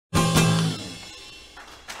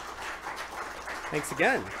Thanks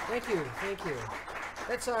again. Thank you, thank you.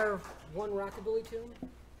 That's our one rockabilly tune?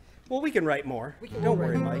 Well, we can write more. Don't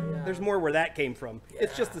worry, Mike. Yeah. There's more where that came from. Yeah.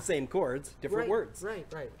 It's just the same chords, different words. Right.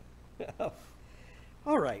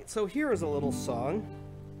 All right, so here is a little song.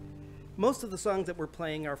 Most of the songs that we're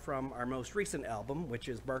playing are from our most recent album, which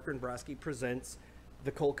is Barker and Broski Presents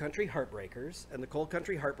the Coal Country Heartbreakers. And the Coal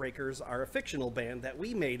Country Heartbreakers are a fictional band that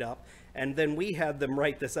we made up, and then we had them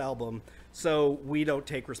write this album, so we don't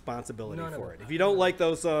take responsibility for it. If you don't like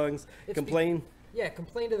those songs, complain.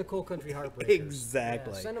 Complain to the Coal Country Heartbreakers.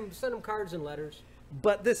 Exactly. Yeah, send them cards and letters.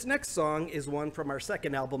 But this next song is one from our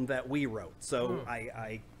second album that we wrote, so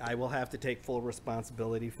I will have to take full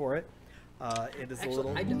responsibility for it. It is Actually, a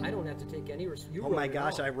little... I don't have to take any Oh my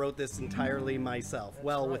gosh, I wrote this entirely myself.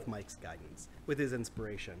 That's with Mike's guidance, with his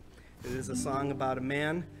inspiration. It is a song about a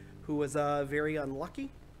man who was very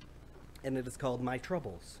unlucky, and it is called My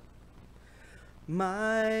Troubles.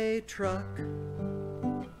 My truck,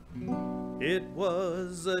 it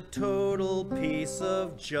was a total piece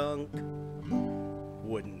of junk.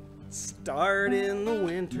 Wouldn't start in the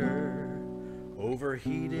winter,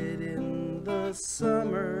 overheated in the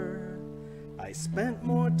summer. I spent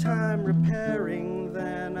more time repairing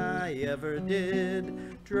than I ever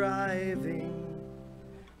did driving.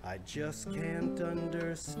 I just can't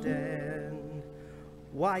understand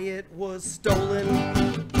why it was stolen.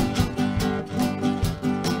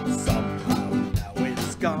 Somehow now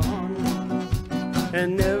it's gone,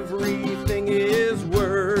 and everything is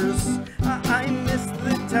worse. I miss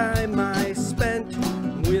the time I spent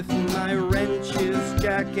with my wrenches,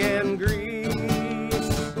 jack and grease.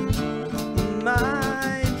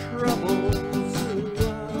 My troubles,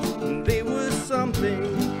 they were something,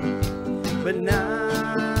 but now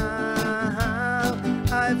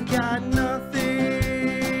I've got nothing.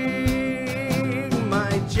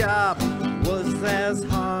 My job was as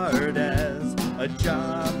hard as a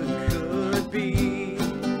job could be,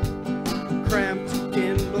 cramped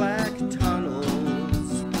in black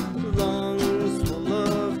tunnels, lungs full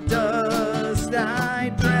of dust.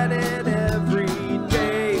 I dreaded every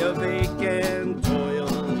day of ache and toil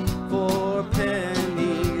for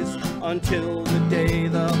pennies, until the day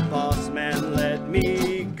the boss man let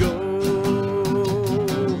me go.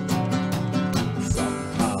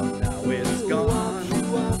 Somehow now it's gone,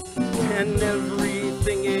 and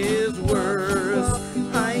everything is worse.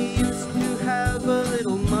 I used to have a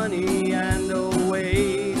little money and a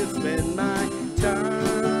way to spend my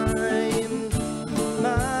time.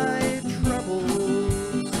 My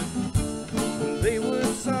troubles, they were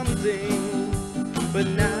something, but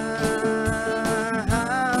now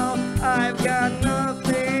I've got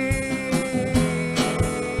nothing.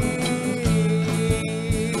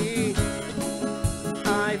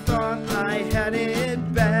 I thought I had it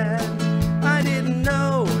bad. I didn't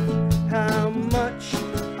know how much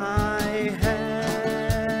I had.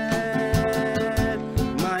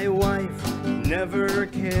 My wife never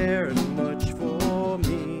cared much for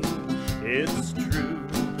me, it's true.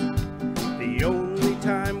 The only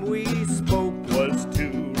time we spoke was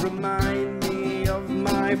to remind me of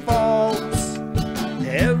my faults.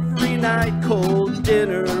 Every night cold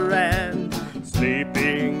dinner and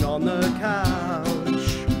sleeping on the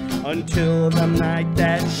couch, until the night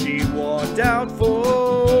that she walked out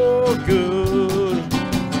for good.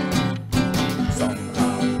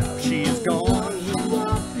 Somehow now she's gone,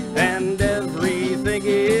 and everything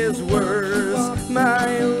is worse.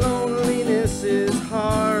 My loneliness is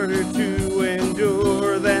harder to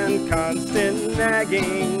endure than constant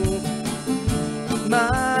nagging.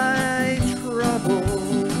 My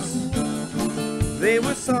troubles, they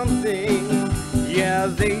were something, yeah,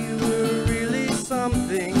 they were really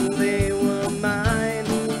something. They were mine,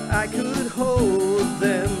 I could hold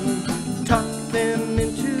them, tuck them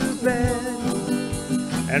into bed,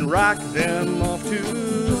 and rock them off to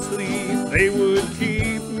sleep. They would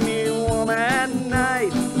keep me warm at night.